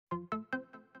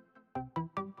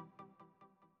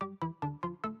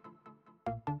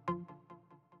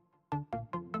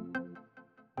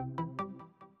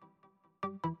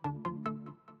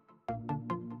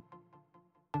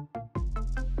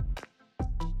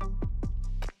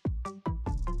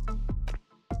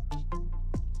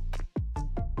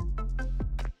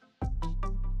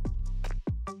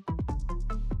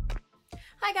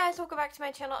Hi guys, welcome back to my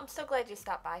channel. I'm so glad you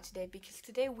stopped by today because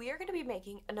today we are going to be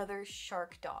making another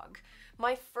shark dog.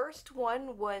 My first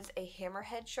one was a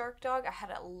hammerhead shark dog. I had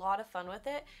a lot of fun with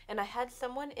it, and I had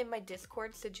someone in my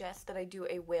Discord suggest that I do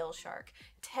a whale shark.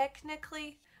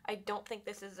 Technically, I don't think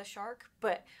this is a shark,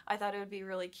 but I thought it would be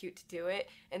really cute to do it,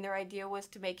 and their idea was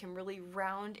to make him really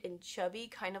round and chubby,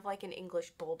 kind of like an English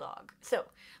bulldog. So,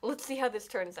 let's see how this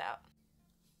turns out.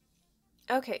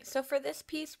 Okay, so for this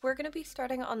piece, we're going to be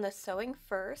starting on the sewing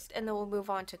first, and then we'll move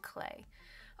on to clay.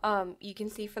 You can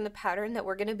see from the pattern that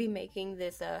we're going to be making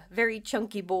this very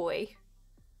chunky boy.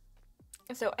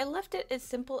 So I left it as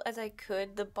simple as I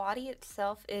could. The body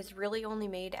itself is really only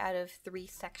made out of 3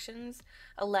 sections,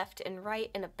 a left and right,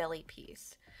 and a belly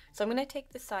piece. So I'm going to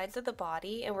take the sides of the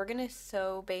body, and we're going to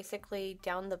sew basically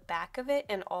down the back of it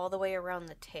and all the way around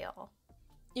the tail.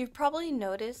 You've probably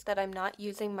noticed that I'm not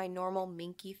using my normal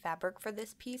minky fabric for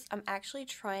this piece. I'm actually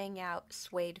trying out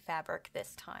suede fabric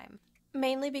this time.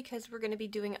 Mainly because we're going to be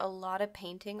doing a lot of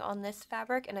painting on this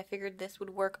fabric, and I figured this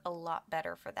would work a lot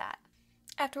better for that.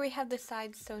 After we have the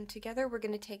sides sewn together, we're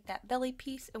going to take that belly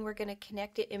piece and we're going to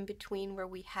connect it in between where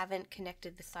we haven't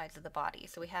connected the sides of the body.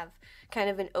 So we have kind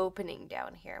of an opening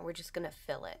down here. We're just going to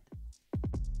fill it.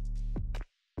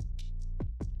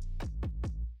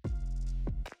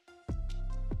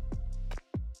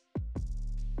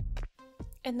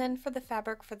 And then for the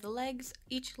fabric for the legs,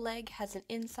 each leg has an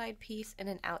inside piece and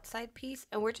an outside piece,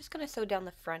 and we're just going to sew down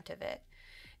the front of it.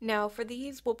 Now for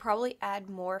these, we'll probably add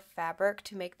more fabric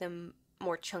to make them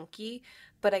more chunky,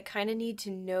 but I kind of need to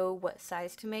know what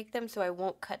size to make them, so I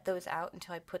won't cut those out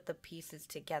until I put the pieces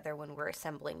together when we're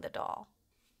assembling the doll.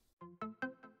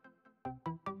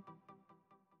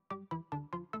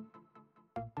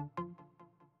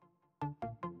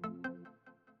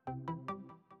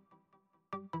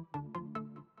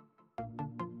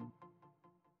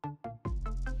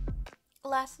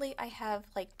 Lastly, I have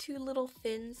like 2 little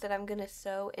fins that I'm going to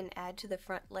sew and add to the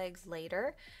front legs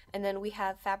later, and then we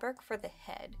have fabric for the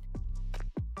head.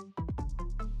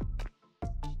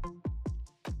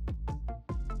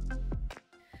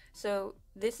 So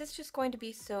this is just going to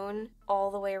be sewn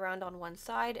all the way around on one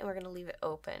side, and we're going to leave it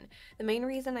open. The main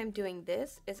reason I'm doing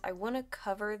this is I want to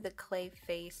cover the clay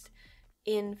face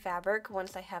in fabric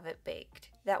once I have it baked.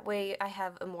 That way I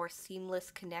have a more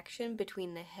seamless connection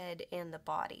between the head and the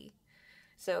body.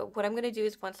 So what I'm going to do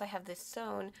is once I have this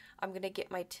sewn, I'm going to get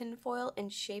my tin foil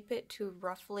and shape it to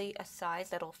roughly a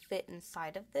size that'll fit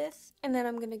inside of this. And then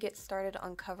I'm going to get started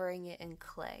on covering it in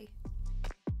clay.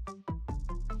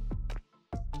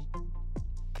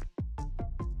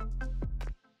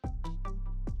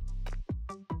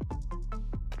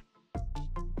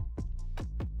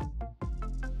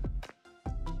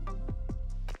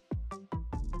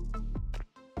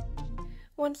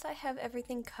 Once I have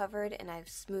everything covered and I've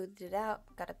smoothed it out,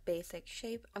 got a basic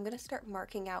shape, I'm going to start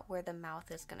marking out where the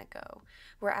mouth is going to go.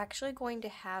 We're actually going to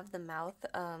have the mouth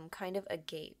kind of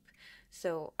agape.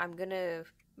 So I'm going to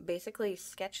basically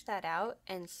sketch that out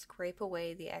and scrape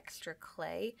away the extra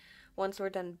clay. Once we're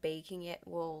done baking it,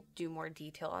 we'll do more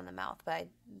detail on the mouth, but I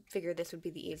figured this would be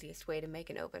the easiest way to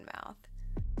make an open mouth.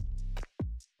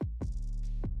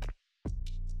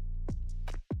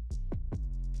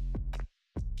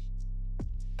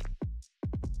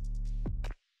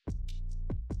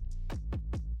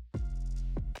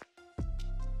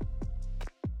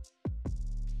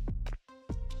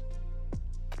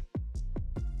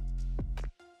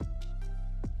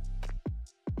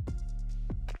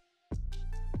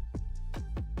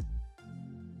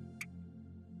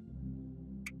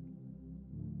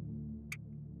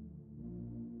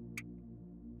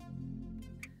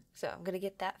 So I'm going to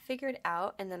get that figured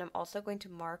out, and then I'm also going to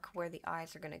mark where the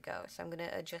eyes are going to go. So I'm going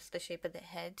to adjust the shape of the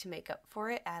head to make up for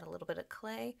it, add a little bit of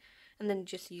clay, and then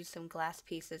just use some glass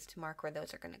pieces to mark where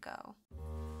those are going to go.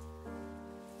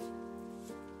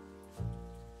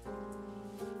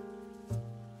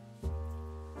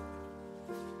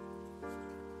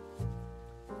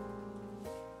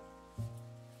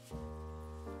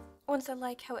 Once I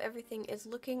like how everything is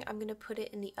looking, I'm going to put it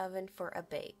in the oven for a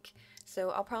bake. So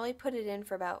I'll probably put it in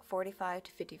for about 45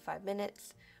 to 55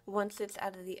 minutes. Once it's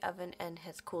out of the oven and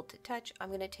has cooled to touch, I'm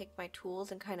going to take my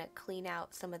tools and kind of clean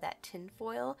out some of that tin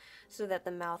foil so that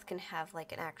the mouth can have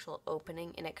like an actual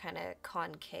opening and it kind of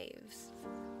concaves.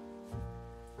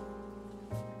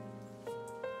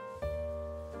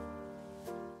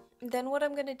 Then what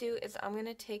I'm going to do is I'm going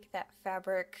to take that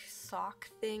fabric sock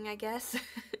thing, I guess,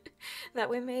 that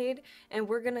we made, and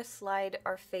we're going to slide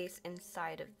our face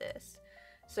inside of this.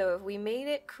 So if we made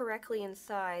it correctly in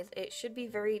size, it should be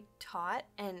very taut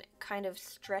and kind of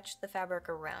stretch the fabric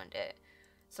around it.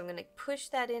 So I'm going to push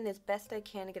that in as best I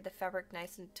can to get the fabric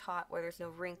nice and taut where there's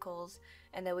no wrinkles,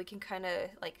 and then we can kind of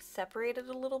like separate it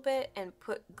a little bit and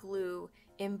put glue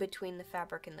in between the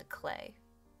fabric and the clay.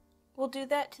 We'll do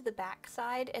that to the back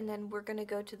side, and then we're going to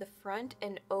go to the front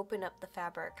and open up the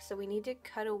fabric. So we need to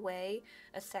cut away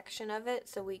a section of it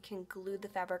so we can glue the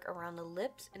fabric around the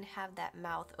lips and have that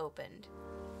mouth opened.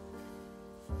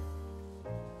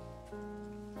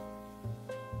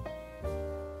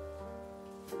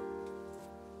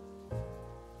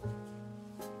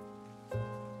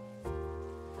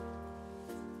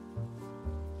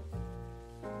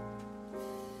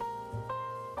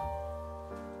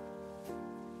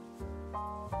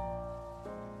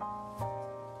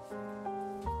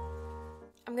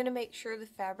 I'm going to make sure the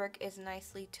fabric is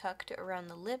nicely tucked around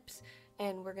the lips,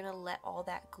 and we're going to let all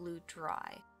that glue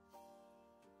dry.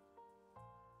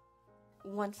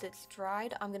 Once it's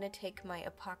dried, I'm going to take my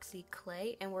epoxy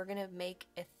clay and we're going to make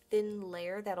a thin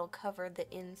layer that'll cover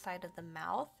the inside of the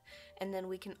mouth, and then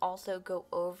we can also go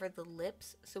over the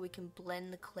lips so we can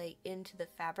blend the clay into the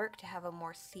fabric to have a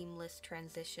more seamless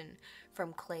transition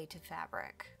from clay to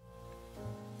fabric.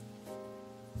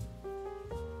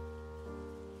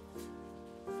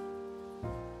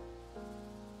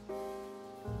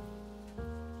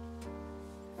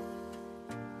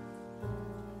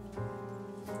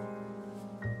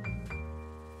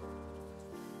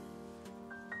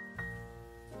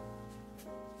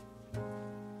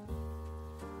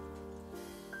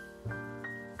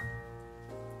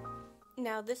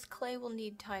 Now this clay will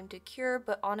need time to cure,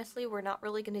 but honestly we're not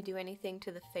really going to do anything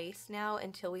to the face now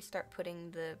until we start putting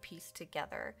the piece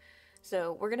together.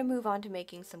 So we're going to move on to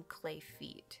making some clay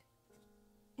feet.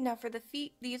 Now for the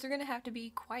feet, these are going to have to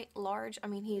be quite large. I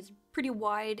mean, he's pretty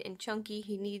wide and chunky.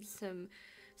 He needs some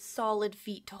solid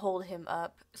feet to hold him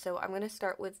up. So I'm going to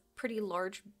start with pretty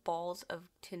large balls of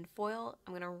tinfoil.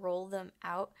 I'm going to roll them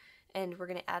out, and we're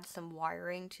going to add some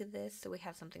wiring to this so we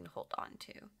have something to hold on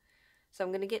to. So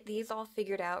I'm going to get these all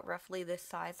figured out roughly the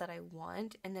size that I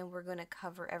want, and then we're going to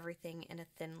cover everything in a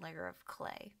thin layer of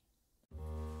clay.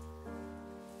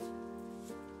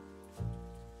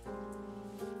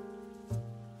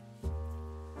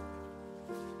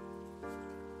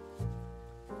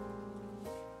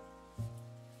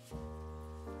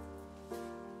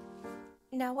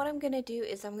 Now what I'm going to do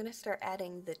is I'm going to start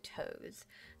adding the toes.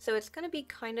 So it's going to be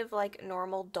kind of like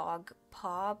normal dog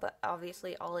paw, but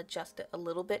obviously I'll adjust it a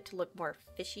little bit to look more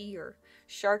fishy or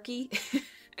sharky.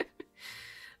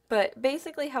 But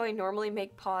basically how I normally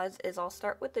make paws is I'll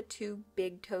start with the two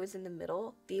big toes in the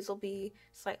middle. These will be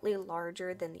slightly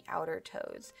larger than the outer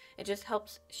toes. It just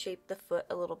helps shape the foot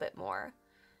a little bit more.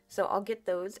 So I'll get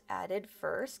those added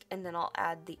first, and then I'll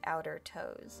add the outer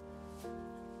toes.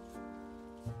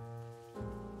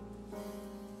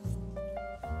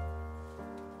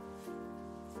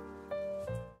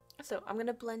 So I'm going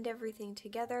to blend everything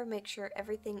together, make sure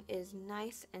everything is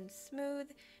nice and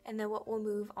smooth, and then what we'll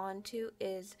move on to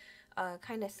is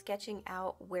kind of sketching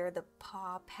out where the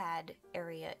paw pad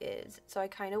area is. So I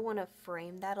kind of want to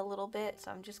frame that a little bit,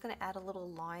 so I'm just going to add a little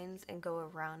lines and go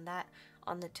around that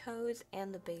on the toes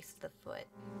and the base of the foot.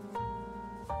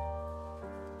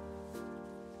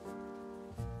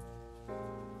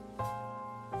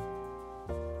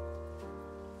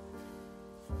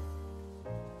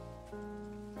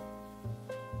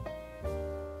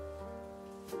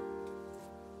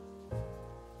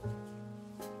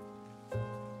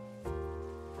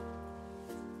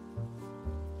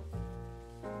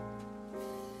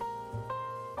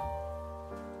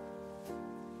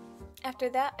 After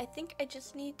that, I think I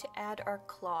just need to add our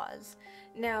claws.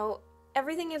 Now,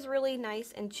 everything is really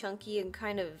nice and chunky and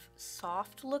kind of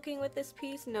soft looking with this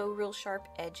piece, no real sharp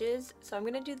edges, so I'm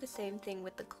going to do the same thing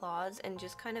with the claws and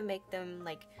just kind of make them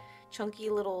like chunky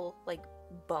little like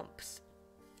bumps.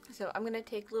 So I'm going to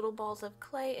take little balls of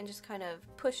clay and just kind of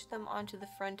push them onto the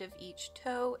front of each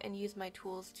toe and use my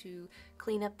tools to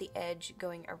clean up the edge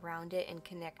going around it and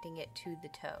connecting it to the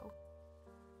toe.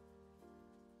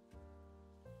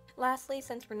 Lastly,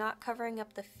 since we're not covering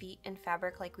up the feet in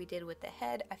fabric like we did with the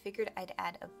head, I figured I'd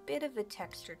add a bit of a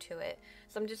texture to it.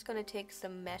 So I'm just going to take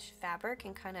some mesh fabric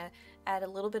and kind of add a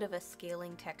little bit of a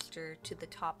scaling texture to the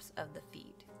tops of the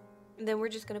feet. And then we're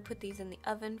just going to put these in the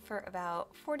oven for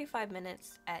about 45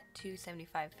 minutes at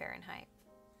 275 Fahrenheit.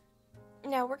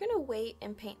 Now we're going to wait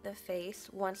and paint the face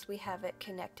once we have it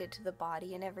connected to the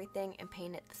body and everything, and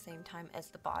paint it at the same time as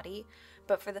the body.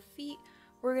 But for the feet,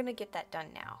 we're going to get that done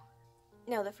now.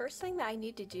 Now the first thing that I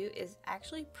need to do is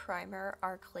actually primer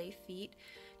our clay feet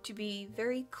to be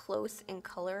very close in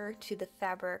color to the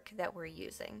fabric that we're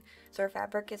using. So our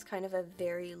fabric is kind of a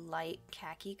very light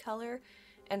khaki color,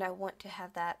 and I want to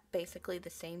have that basically the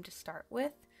same to start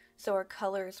with, so our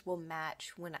colors will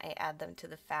match when I add them to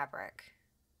the fabric.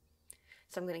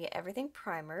 So I'm going to get everything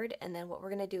primered, and then what we're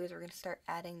going to do is we're going to start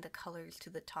adding the colors to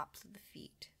the tops of the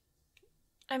feet.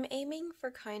 I'm aiming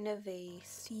for kind of a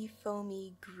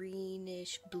seafoamy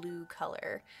greenish blue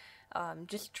color,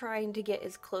 just trying to get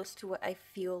as close to what I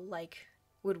feel like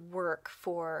would work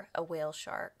for a whale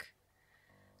shark.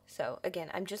 So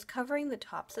again, I'm just covering the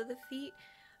tops of the feet.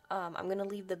 I'm going to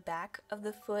leave the back of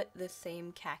the foot the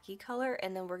same khaki color,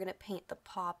 and then we're going to paint the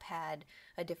paw pad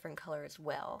a different color as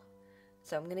well.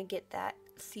 So I'm going to get that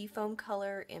seafoam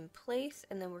color in place,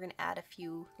 and then we're going to add a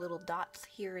few little dots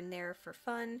here and there for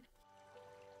fun.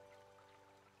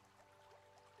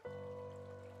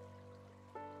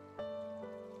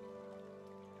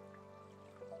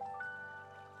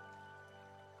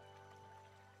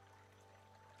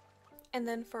 And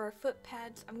then for our foot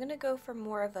pads, I'm going to go for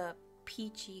more of a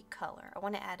peachy color. I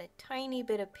want to add a tiny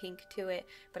bit of pink to it,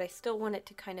 but I still want it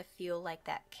to kind of feel like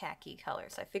that khaki color,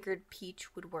 so I figured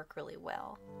peach would work really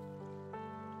well.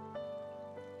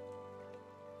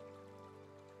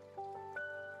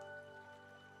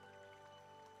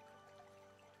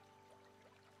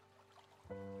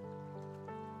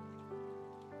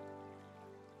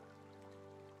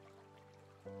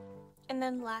 And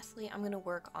then lastly, I'm going to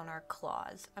work on our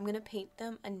claws. I'm going to paint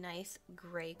them a nice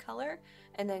gray color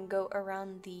and then go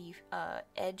around the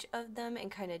edge of them and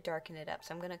kind of darken it up.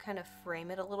 So I'm going to kind of frame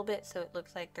it a little bit so it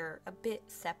looks like they're a bit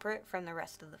separate from the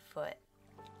rest of the foot.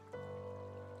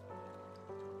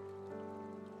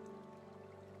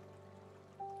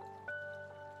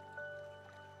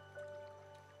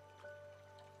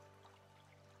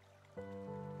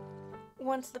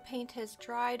 Once the paint has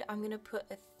dried, I'm going to put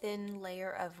a thin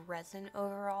layer of resin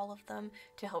over all of them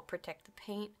to help protect the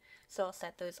paint, so I'll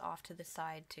set those off to the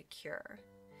side to cure.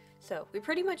 So we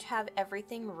pretty much have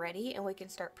everything ready and we can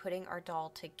start putting our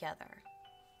doll together.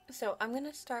 So I'm going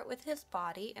to start with his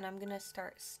body, and I'm going to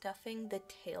start stuffing the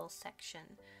tail section.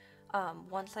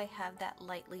 Once I have that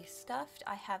lightly stuffed,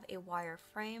 I have a wire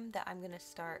frame that I'm going to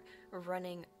start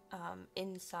running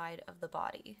inside of the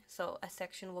body. So a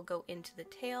section will go into the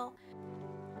tail.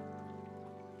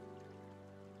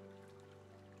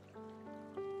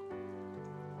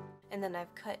 And then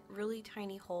I've cut really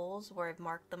tiny holes where I've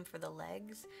marked them for the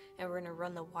legs, and we're going to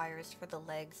run the wires for the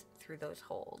legs through those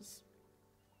holes.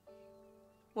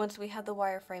 Once we have the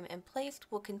wireframe in place,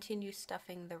 we'll continue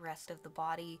stuffing the rest of the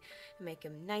body and make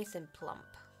him nice and plump.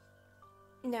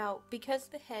 Now, because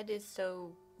the head is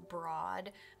so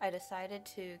broad, I decided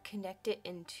to connect it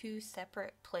in two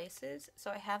separate places.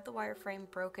 So I have the wireframe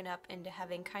broken up into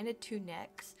having kind of two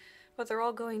necks, but they're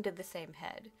all going to the same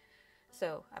head.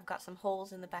 So I've got some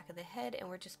holes in the back of the head, and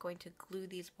we're just going to glue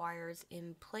these wires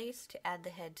in place to add the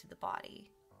head to the body.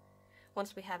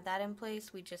 Once we have that in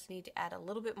place, we just need to add a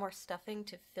little bit more stuffing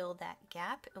to fill that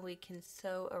gap, and we can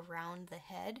sew around the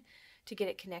head to get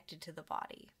it connected to the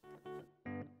body.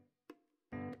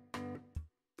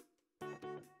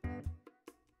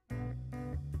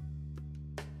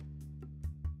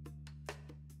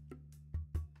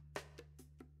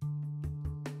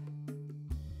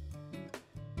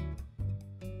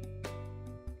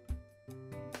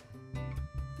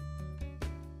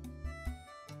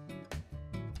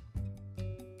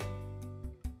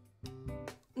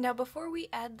 Now before we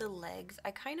add the legs, I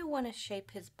kind of want to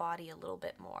shape his body a little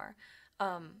bit more.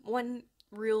 One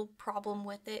real problem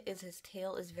with it is his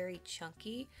tail is very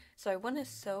chunky, so I want to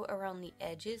sew around the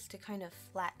edges to kind of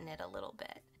flatten it a little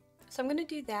bit. So I'm going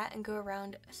to do that and go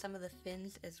around some of the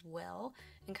fins as well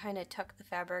and kind of tuck the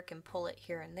fabric and pull it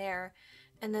here and there.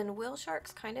 And then whale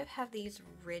sharks kind of have these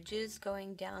ridges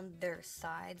going down their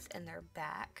sides and their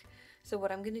back. So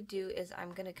what I'm going to do is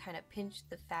I'm going to kind of pinch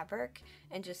the fabric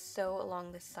and just sew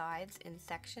along the sides in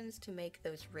sections to make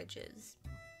those ridges.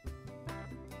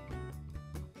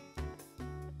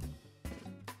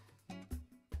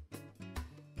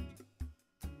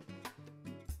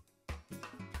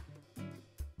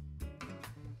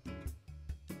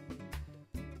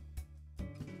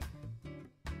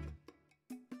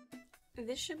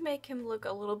 This should make him look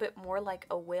a little bit more like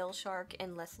a whale shark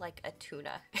and less like a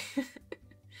tuna.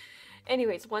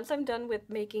 Anyways, once I'm done with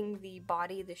making the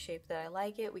body the shape that I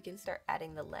like it, we can start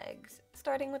adding the legs,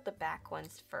 starting with the back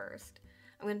ones first.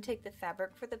 I'm going to take the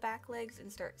fabric for the back legs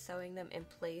and start sewing them in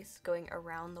place, going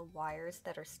around the wires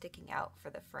that are sticking out for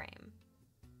the frame.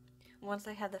 Once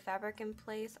I have the fabric in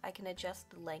place, I can adjust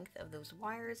the length of those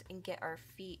wires and get our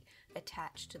feet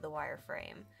attached to the wire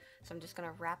frame. So I'm just going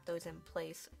to wrap those in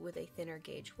place with a thinner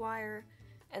gauge wire,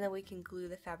 and then we can glue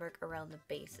the fabric around the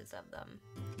bases of them.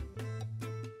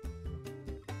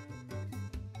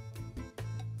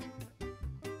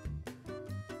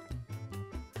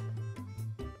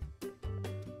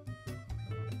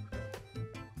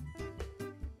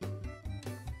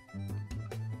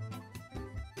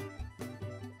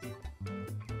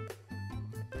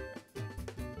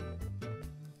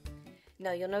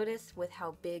 Now you'll notice with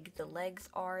how big the legs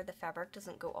are, the fabric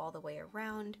doesn't go all the way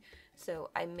around,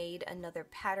 so I made another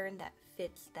pattern that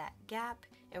fits that gap,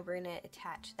 and we're going to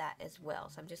attach that as well.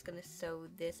 So I'm just going to sew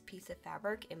this piece of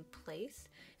fabric in place,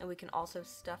 and we can also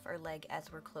stuff our leg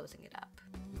as we're closing it up.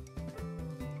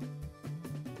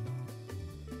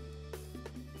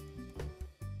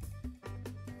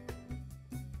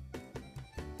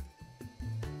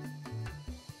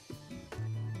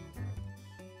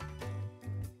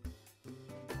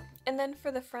 And then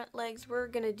for the front legs, we're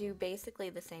going to do basically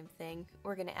the same thing.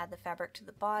 We're going to add the fabric to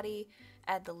the body,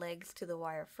 add the legs to the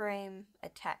wire frame,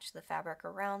 attach the fabric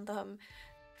around them.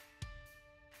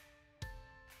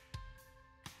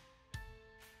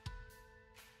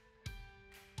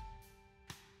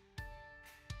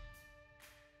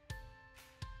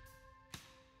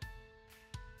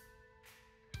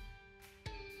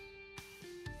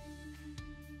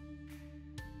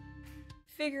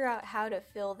 Figure out how to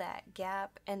fill that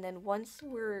gap, and then once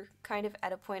we're kind of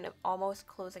at a point of almost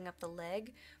closing up the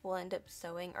leg, we'll end up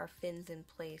sewing our fins in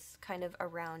place kind of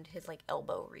around his like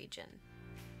elbow region.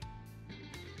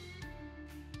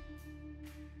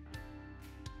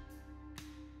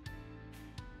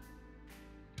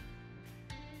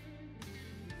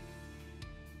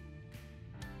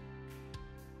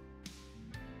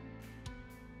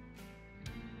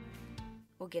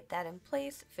 We'll get that in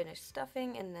place, finish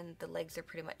stuffing, and then the legs are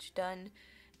pretty much done.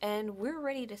 And we're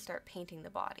ready to start painting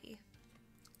the body.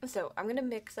 So I'm going to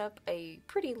mix up a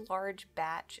pretty large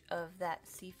batch of that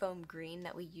seafoam green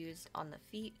that we used on the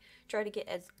feet. Try to get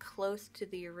as close to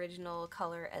the original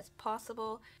color as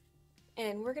possible.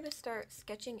 And we're going to start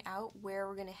sketching out where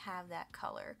we're going to have that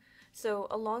color. So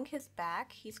along his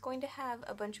back, he's going to have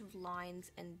a bunch of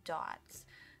lines and dots.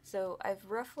 So I've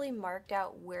roughly marked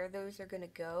out where those are going to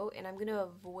go, and I'm going to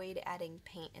avoid adding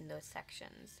paint in those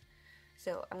sections.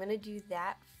 So I'm going to do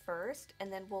that first,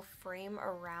 and then we'll frame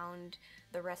around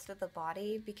the rest of the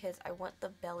body because I want the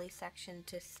belly section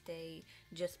to stay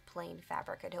just plain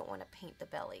fabric. I don't want to paint the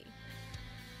belly.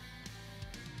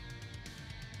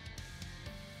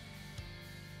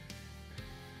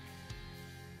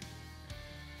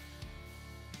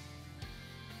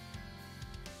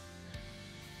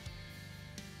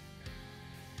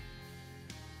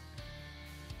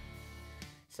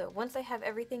 So once I have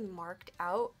everything marked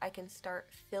out, I can start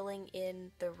filling in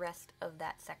the rest of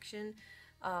that section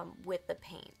with the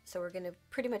paint. So we're going to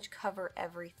pretty much cover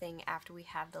everything after we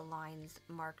have the lines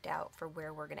marked out for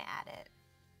where we're going to add it.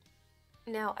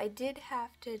 Now I did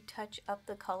have to touch up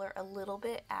the color a little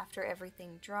bit after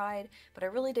everything dried, but I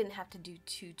really didn't have to do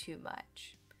too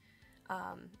much.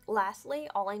 Lastly,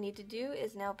 all I need to do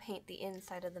is now paint the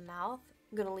inside of the mouth.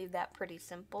 I'm going to leave that pretty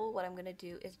simple. What I'm going to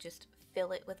do is just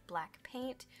fill it with black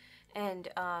paint and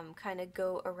kind of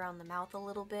go around the mouth a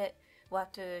little bit. We'll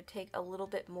have to take a little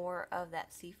bit more of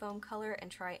that seafoam color and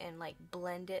try and like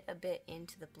blend it a bit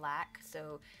into the black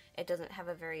so it doesn't have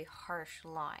a very harsh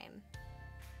line.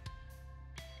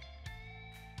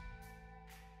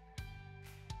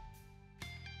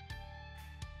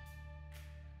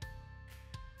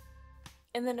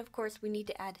 And then of course we need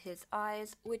to add his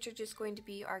eyes, which are just going to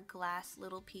be our glass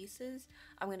little pieces.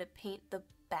 I'm going to paint the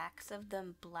backs of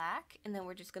them black, and then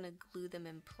we're just going to glue them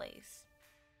in place.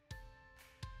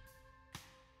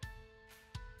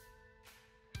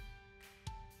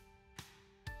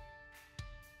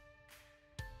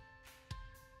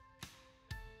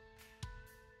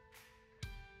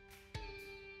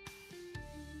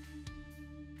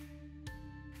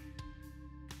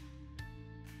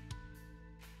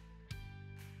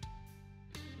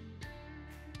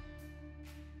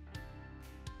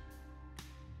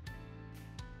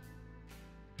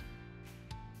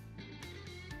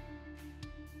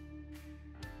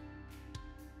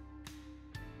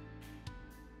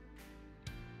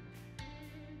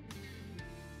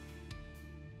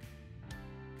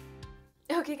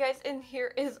 Okay guys, and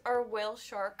here is our whale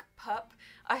shark pup.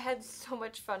 I had so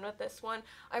much fun with this one.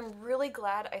 I'm really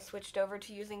glad I switched over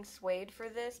to using suede for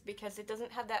this because it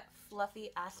doesn't have that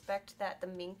fluffy aspect that the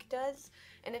mink does,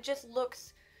 and it just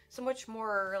looks so much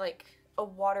more like a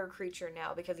water creature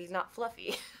now because he's not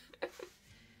fluffy.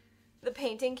 The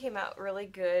painting came out really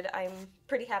good. I'm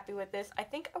pretty happy with this. I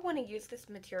think I want to use this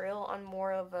material on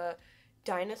more of a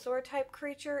dinosaur type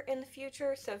creature in the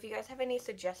future, so if you guys have any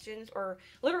suggestions or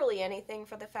literally anything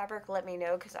for the fabric, let me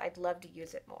know because I'd love to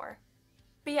use it more.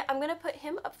 But yeah, I'm going to put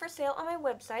him up for sale on my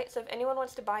website, so if anyone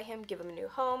wants to buy him, give him a new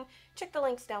home, check the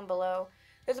links down below.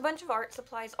 There's a bunch of art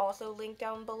supplies also linked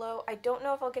down below. I don't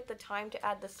know if I'll get the time to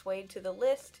add the suede to the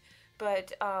list,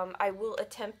 but I will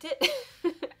attempt it.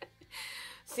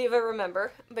 See if I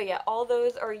remember. But yeah, all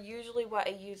those are usually what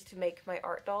I use to make my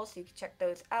art dolls, so you can check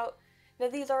those out. Now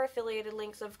these are affiliated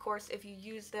links, of course. If you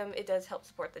use them, it does help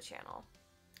support the channel.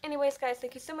 Anyways, guys,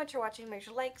 thank you so much for watching. Make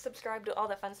sure to like, subscribe, do all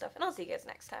that fun stuff, and I'll see you guys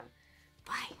next time.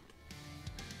 Bye!